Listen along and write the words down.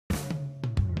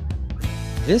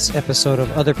This episode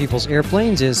of Other People's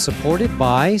Airplanes is supported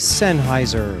by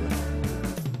Sennheiser.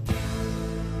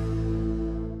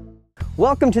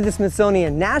 Welcome to the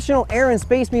Smithsonian National Air and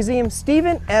Space Museum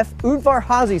Stephen F.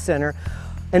 Udvar-Hazy Center,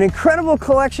 an incredible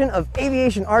collection of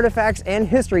aviation artifacts and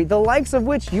history, the likes of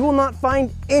which you will not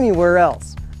find anywhere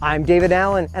else. I'm David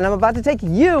Allen, and I'm about to take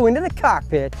you into the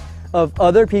cockpit of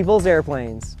other people's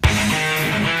airplanes.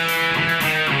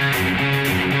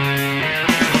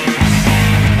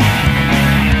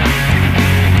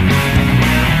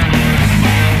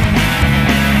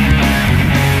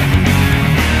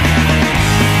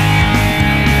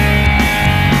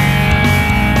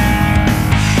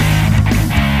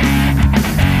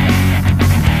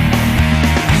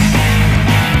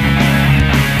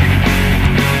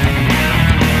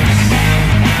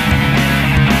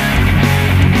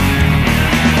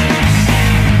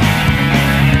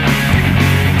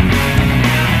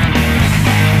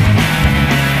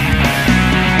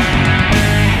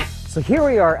 So here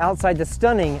we are outside the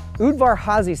stunning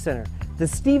Udvar-Hazy Center. The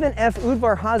Stephen F.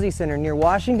 Udvar-Hazy Center near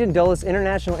Washington Dulles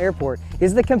International Airport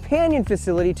is the companion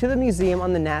facility to the museum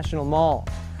on the National Mall.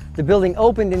 The building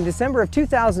opened in December of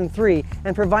 2003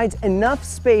 and provides enough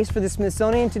space for the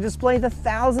Smithsonian to display the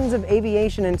thousands of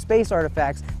aviation and space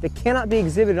artifacts that cannot be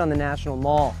exhibited on the National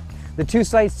Mall. The two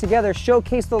sites together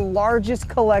showcase the largest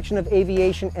collection of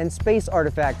aviation and space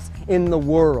artifacts in the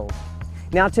world.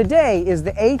 Now today is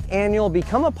the 8th annual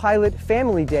Become a Pilot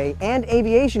Family Day and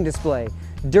Aviation display.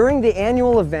 During the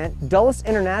annual event, Dulles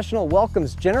International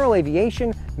welcomes general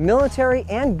aviation, military,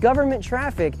 and government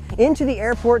traffic into the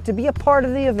airport to be a part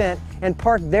of the event and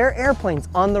park their airplanes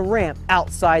on the ramp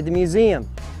outside the museum.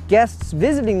 Guests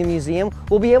visiting the museum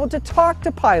will be able to talk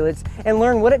to pilots and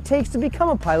learn what it takes to become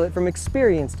a pilot from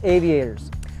experienced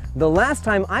aviators. The last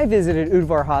time I visited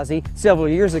Udvar-Hazy, several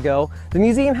years ago, the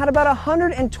museum had about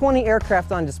 120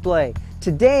 aircraft on display.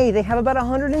 Today, they have about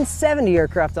 170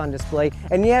 aircraft on display,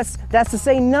 and yes, that's to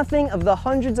say nothing of the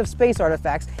hundreds of space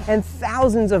artifacts and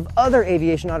thousands of other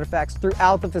aviation artifacts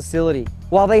throughout the facility.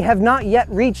 While they have not yet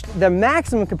reached the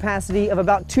maximum capacity of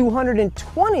about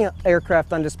 220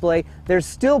 aircraft on display, there's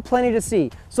still plenty to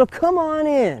see, so come on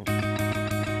in.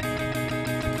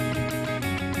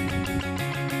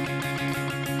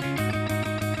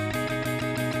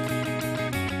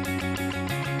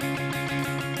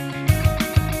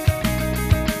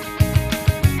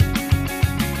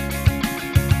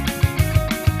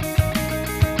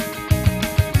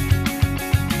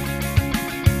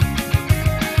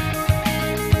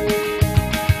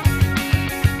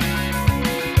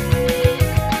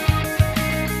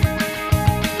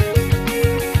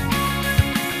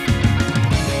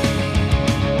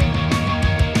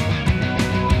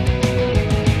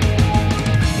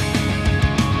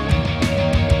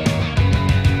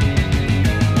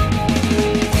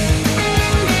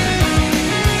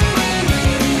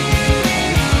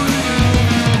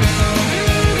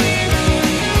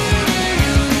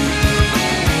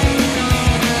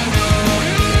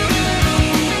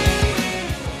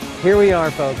 Here we are,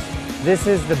 folks. This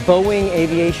is the Boeing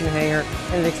Aviation hangar,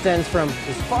 and it extends from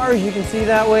as far as you can see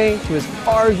that way to as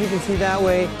far as you can see that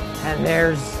way, and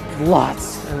there's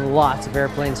lots and lots of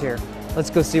airplanes here.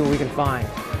 Let's go see what we can find.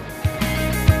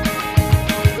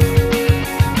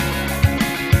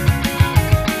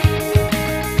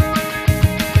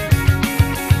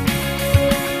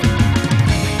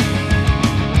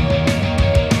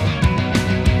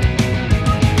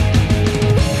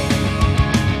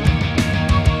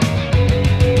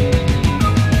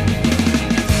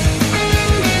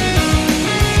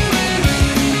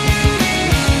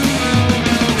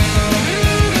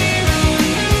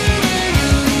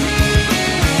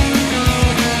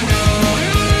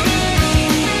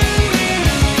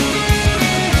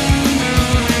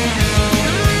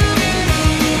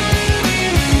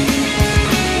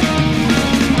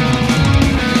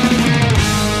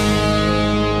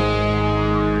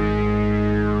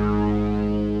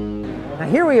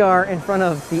 Here we are in front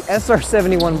of the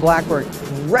SR-71 Blackbird,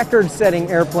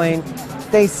 record-setting airplane.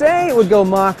 They say it would go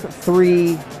Mach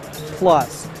 3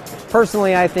 plus.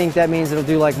 Personally, I think that means it'll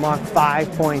do like Mach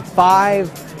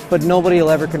 5.5, but nobody will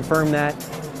ever confirm that,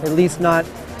 at least not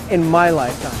in my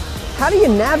lifetime. How do you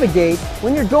navigate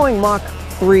when you're going Mach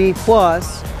 3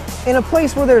 plus in a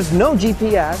place where there's no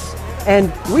GPS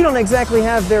and we don't exactly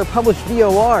have their published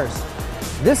VORs?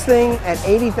 This thing at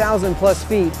 80,000 plus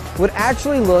feet would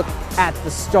actually look at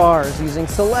the stars using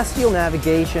celestial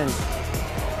navigation.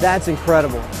 That's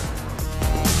incredible.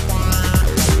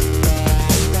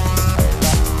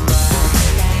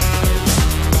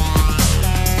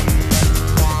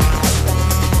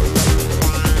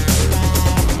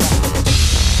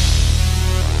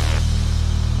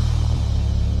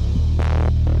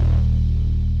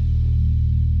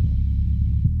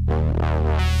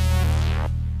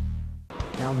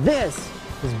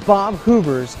 Bob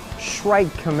Huber's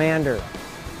Shrike Commander.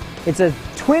 It's a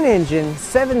twin-engine,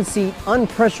 7-seat,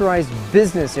 unpressurized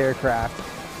business aircraft,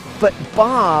 but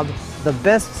Bob, the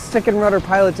best stick-and-rudder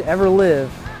pilot to ever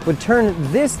live, would turn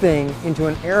this thing into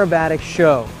an aerobatic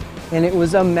show, and it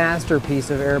was a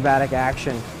masterpiece of aerobatic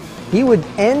action. He would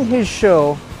end his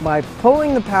show by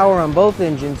pulling the power on both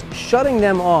engines, shutting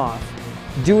them off,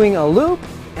 doing a loop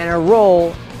and a roll,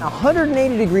 a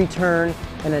 180-degree turn,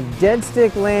 and a dead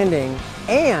stick landing,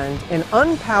 and an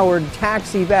unpowered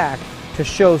taxi back to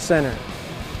show center.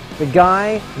 The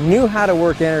guy knew how to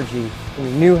work energy and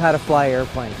he knew how to fly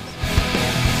airplanes.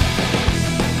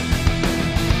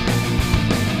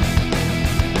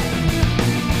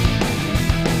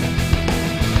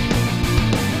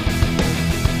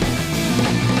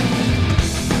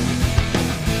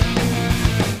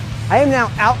 I am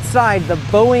now outside the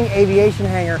Boeing Aviation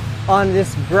hangar on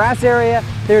this grass area.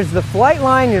 There's the flight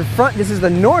line in front. This is the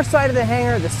north side of the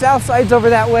hangar. The south side's over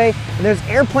that way, and there's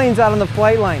airplanes out on the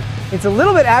flight line. It's a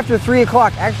little bit after 3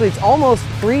 o'clock. Actually, it's almost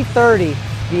 3:30.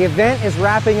 The event is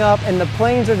wrapping up and the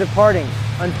planes are departing.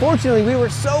 Unfortunately, we were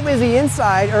so busy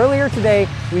inside earlier today,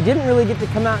 we didn't really get to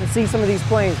come out and see some of these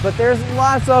planes, but there's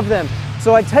lots of them.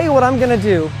 So I tell you what I'm gonna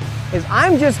do is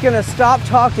I'm just gonna stop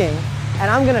talking and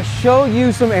I'm gonna show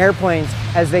you some airplanes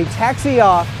as they taxi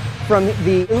off from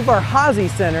the Udvar-Hazy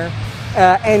Center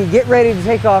and get ready to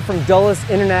take off from Dulles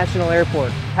International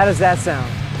Airport. How does that sound?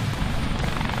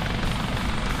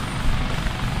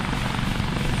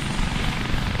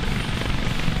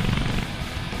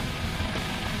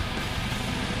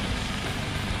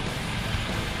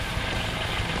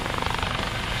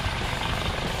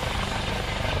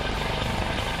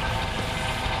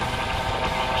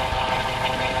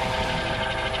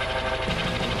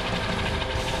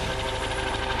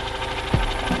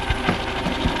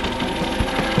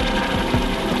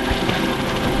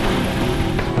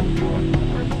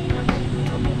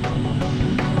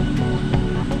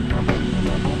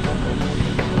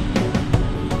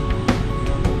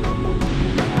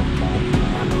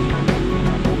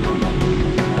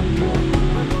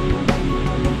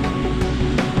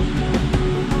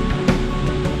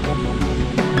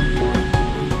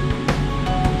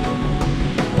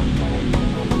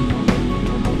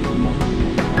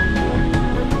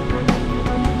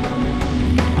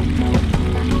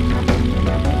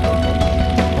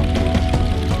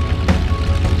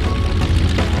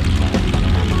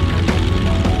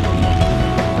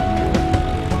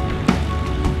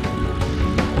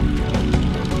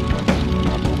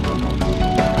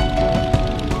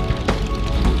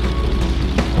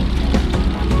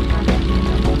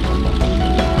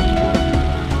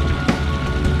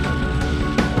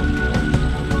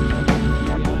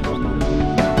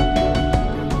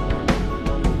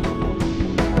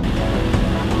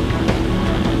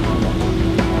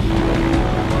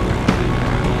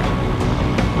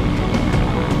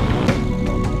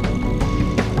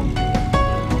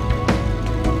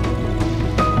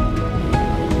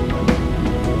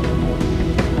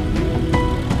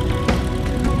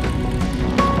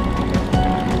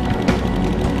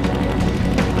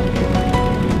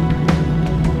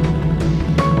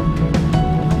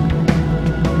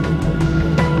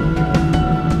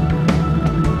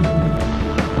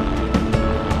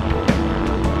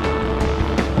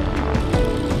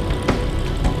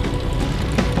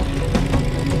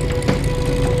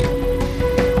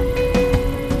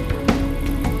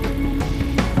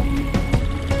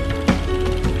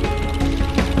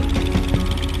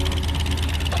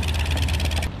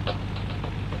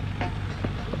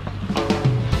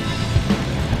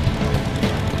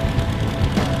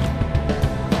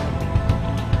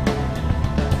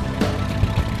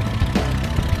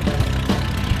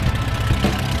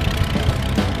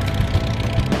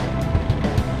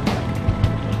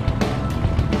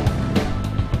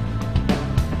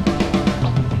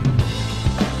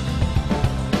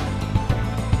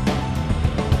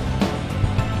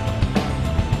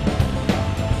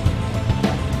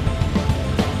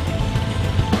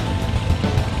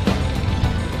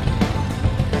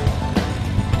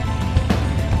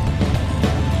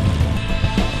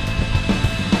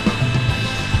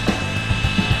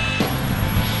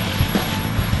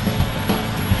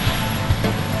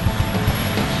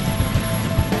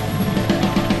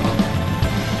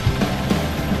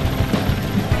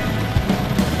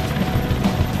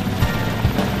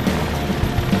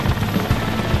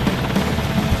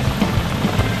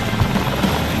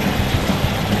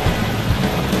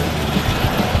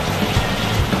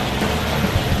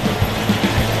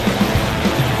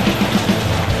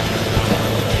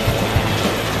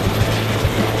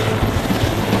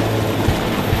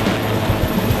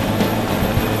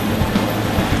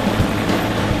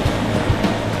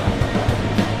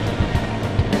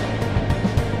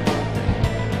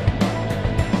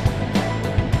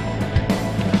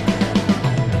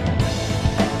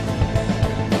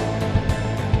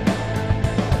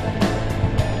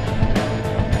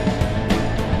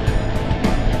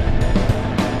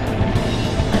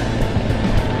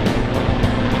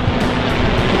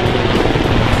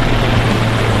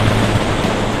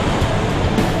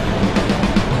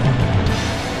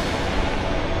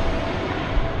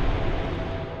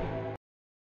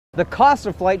 The cost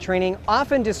of flight training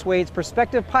often dissuades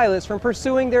prospective pilots from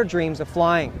pursuing their dreams of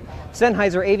flying.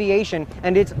 Sennheiser Aviation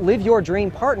and its Live Your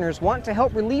Dream partners want to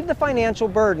help relieve the financial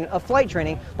burden of flight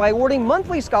training by awarding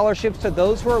monthly scholarships to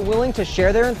those who are willing to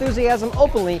share their enthusiasm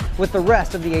openly with the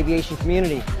rest of the aviation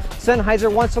community.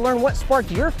 Sennheiser wants to learn what sparked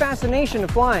your fascination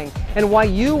of flying and why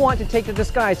you want to take to the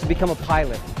skies to become a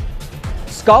pilot.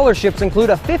 Scholarships include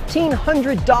a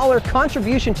 $1,500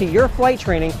 contribution to your flight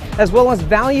training, as well as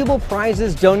valuable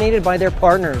prizes donated by their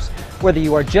partners. Whether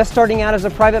you are just starting out as a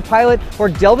private pilot or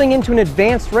delving into an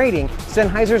advanced rating,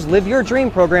 Sennheiser's Live Your Dream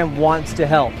program wants to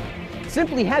help.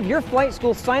 Simply have your flight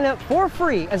school sign up for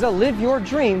free as a Live Your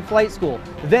Dream flight school.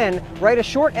 Then write a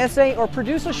short essay or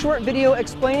produce a short video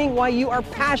explaining why you are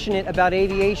passionate about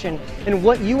aviation and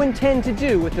what you intend to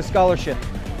do with the scholarship.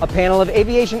 A panel of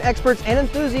aviation experts and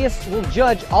enthusiasts will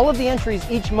judge all of the entries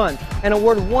each month and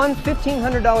award one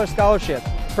 $1,500 scholarship.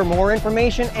 For more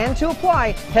information and to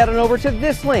apply, head on over to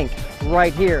this link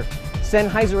right here.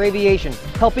 Sennheiser Aviation,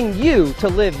 helping you to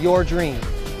live your dream.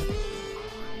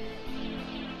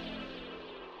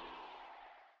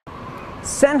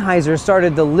 Sennheiser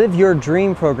started the Live Your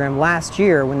Dream program last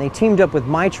year when they teamed up with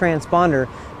My Transponder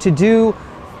to do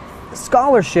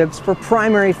scholarships for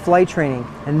primary flight training.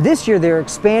 And this year they're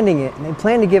expanding it and they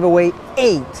plan to give away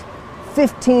 8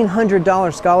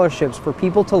 $1,500 scholarships for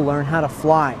people to learn how to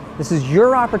fly. This is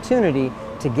your opportunity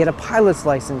to get a pilot's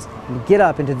license and get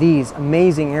up into these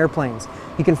amazing airplanes.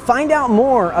 You can find out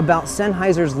more about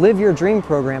Sennheiser's Live Your Dream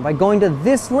program by going to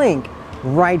this link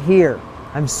right here.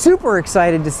 I'm super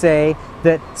excited to say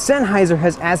that Sennheiser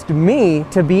has asked me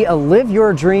to be a Live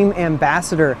Your Dream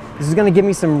ambassador. This is going to give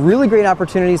me some really great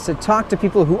opportunities to talk to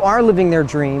people who are living their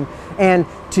dream and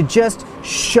to just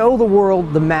show the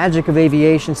world the magic of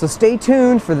aviation. So stay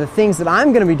tuned for the things that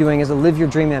I'm going to be doing as a Live Your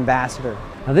Dream ambassador.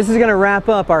 Now this is going to wrap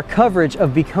up our coverage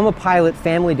of Become a Pilot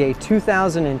Family Day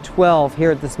 2012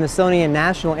 here at the Smithsonian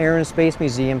National Air and Space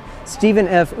Museum Stephen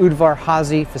F.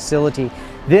 Udvar-Hazy facility.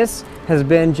 This has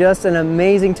been just an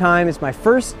amazing time. It's my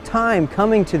first time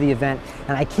coming to the event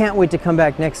and I can't wait to come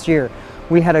back next year.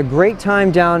 We had a great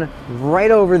time down right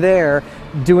over there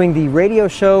doing the radio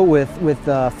show with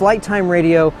Flight Time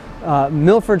Radio.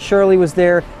 Milford Shirley was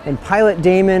there, and Pilot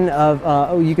Damon of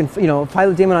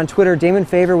Pilot Damon on Twitter. Damon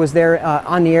Favor was there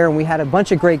on the air, and we had a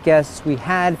bunch of great guests. We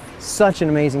had such an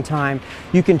amazing time.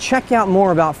 You can check out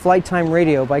more about Flight Time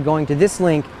Radio by going to this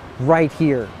link right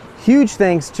here. Huge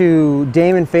thanks to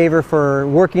Damon Favor for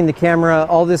working the camera.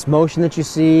 All this motion that you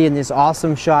see and these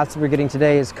awesome shots that we're getting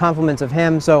today is compliments of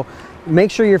him. So make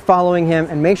sure you're following him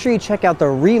and make sure you check out the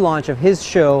relaunch of his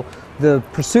show, The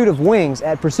Pursuit of Wings,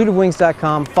 at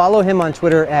pursuitofwings.com. Follow him on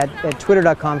Twitter at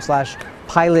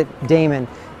twitter.com/pilotdamon.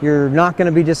 You're not going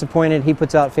to be disappointed. He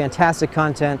puts out fantastic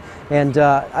content, and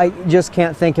I just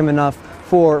can't thank him enough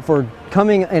for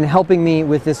coming and helping me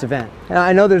with this event. And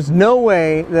I know there's no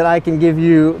way that I can give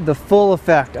you the full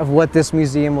effect of what this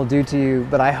museum will do to you,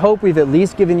 but I hope we've at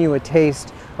least given you a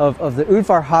taste of the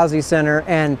Udvar-Hazy Center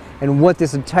and what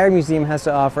this entire museum has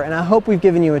to offer. And I hope we've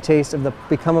given you a taste of the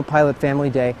Become a Pilot Family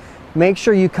Day. Make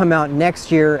sure you come out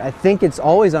next year. I think it's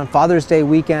always on Father's Day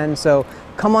weekend, so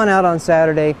come on out on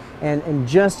Saturday and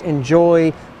just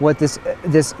enjoy what this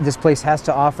place has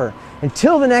to offer.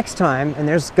 Until the next time, and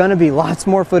there's going to be lots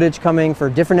more footage coming for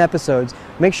different episodes,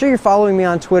 make sure you're following me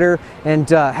on Twitter and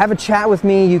have a chat with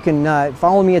me. You can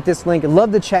follow me at this link. I'd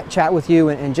love to chat with you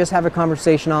and just have a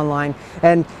conversation online.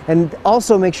 And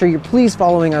also make sure you're please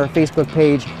following our Facebook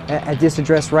page at this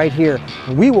address right here.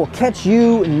 We will catch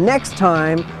you next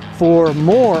time for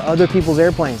more Other People's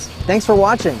Airplanes. Thanks for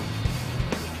watching.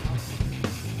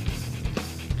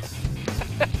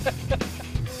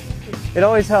 It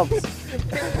always helps.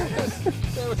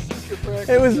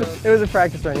 It was a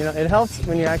practice run. You know, it helps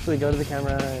when you actually go to the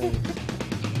camera and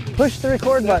push the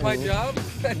record button. My job?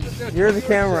 You're the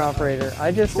camera operator.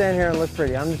 I just stand here and look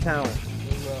pretty. I'm the talent.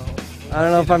 I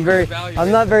don't know if I'm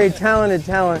not very talented,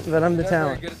 but I'm the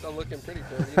talent. You're not very good at looking pretty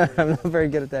for it either. I'm not very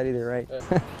good at that either, right?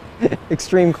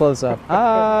 Extreme close-up.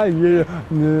 Ah, yeah.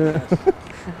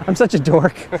 I'm such a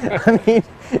dork. I mean,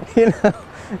 you know,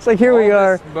 it's like here we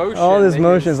are. All this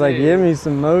motion is like, give me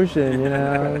some motion, you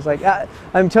know. It's like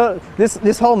I'm told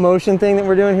this whole motion thing that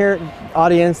we're doing here,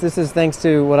 audience. This is thanks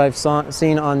to what I've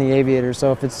seen on the Aviators.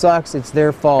 So if it sucks, it's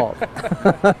their fault.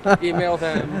 Email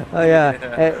them. Oh yeah,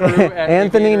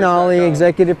 Anthony Nolly,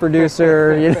 executive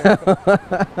producer. You know.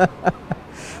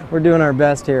 We're doing our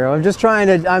best here. I'm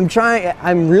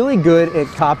really good at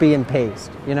copy and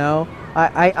paste, you know?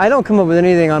 I don't come up with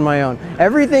anything on my own.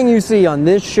 Everything you see on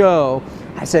this show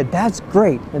I said, that's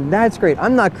great, and that's great.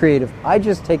 I'm not creative. I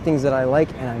just take things that I like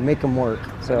and I make them work.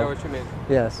 So, I know what you mean.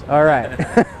 yes, all right.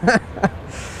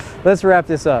 Let's wrap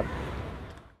this up.